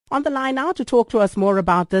On the line now to talk to us more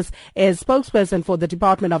about this is spokesperson for the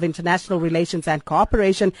Department of International Relations and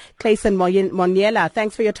Cooperation, Clayson Monyela.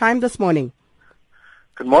 Thanks for your time this morning.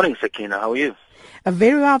 Good morning, Sakina. How are you?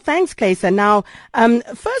 Very well, thanks, Clayson. Now,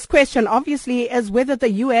 first question, obviously, is whether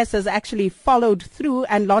the U.S. has actually followed through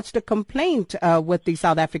and lodged a complaint with the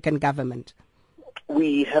South African government.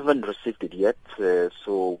 We haven't received it yet,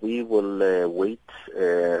 so we will wait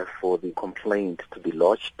for the complaint to be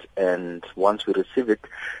lodged, and once we receive it,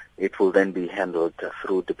 it will then be handled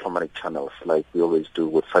through diplomatic channels, like we always do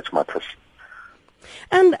with such matters.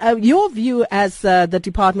 And your view as the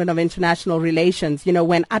Department of International Relations,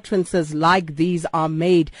 when utterances like these are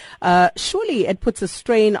made, surely it puts a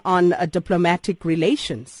strain on diplomatic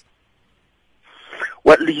relations.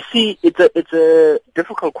 Well, you see, it's a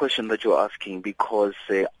difficult question that you're asking because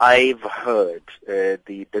I've heard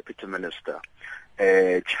the Deputy Minister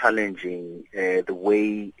challenging the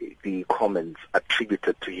way the comments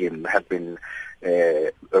attributed to him have been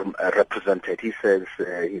represented. He says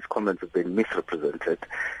his comments have been misrepresented,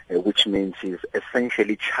 which means he's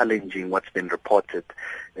essentially challenging what's been reported.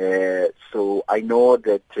 So I know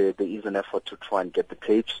that there is an effort to try and get the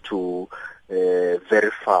tapes to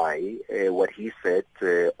verify what he said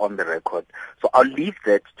on the record. So I'll leave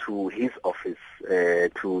that to his office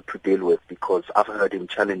to deal with, because I've heard him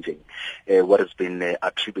challenging what has been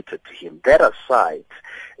attributed to him. That aside,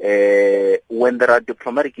 when there are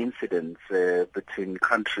diplomatic incidents between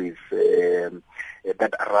countries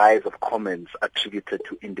that arise of comments attributed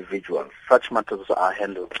to individuals, such matters are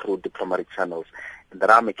handled through diplomatic channels, and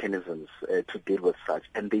there are mechanisms to deal with such,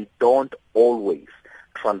 and they don't always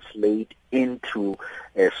translate into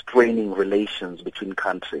straining relations between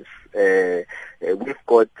countries. We've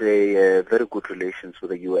got very good relations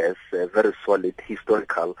with the U.S., very solid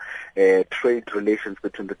historical trade relations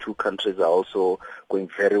between the two countries are also going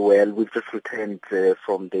very well. We've just returned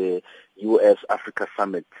from the U.S.-Africa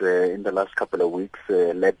summit in the last couple of weeks,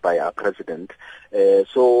 led by our president.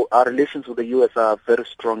 So our relations with the U.S. are very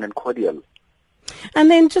strong and cordial.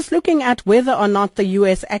 And then just looking at whether or not the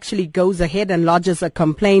U.S. actually goes ahead and lodges a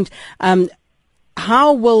complaint,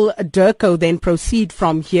 how will DIRCO then proceed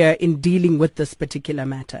from here in dealing with this particular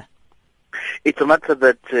matter? It's a matter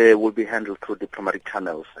that will be handled through diplomatic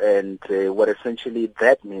channels, and what essentially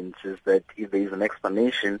that means is that if there is an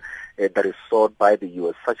explanation that is sought by the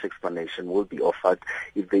U.S., such explanation will be offered.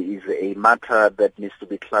 If there is a matter that needs to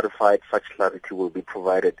be clarified, such clarity will be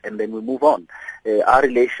provided, and then we move on. Our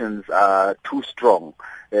relations are too strong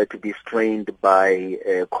to be strained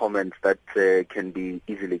by comments that can be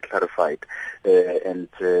easily clarified and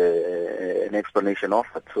an explanation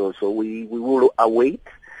offered. So we will await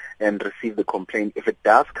and receive the complaint. If it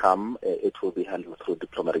does come, it will be handled through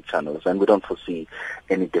diplomatic channels, and we don't foresee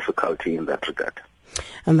any difficulty in that regard.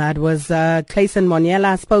 And that was Clayson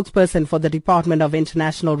Monyela, spokesperson for the Department of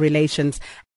International Relations.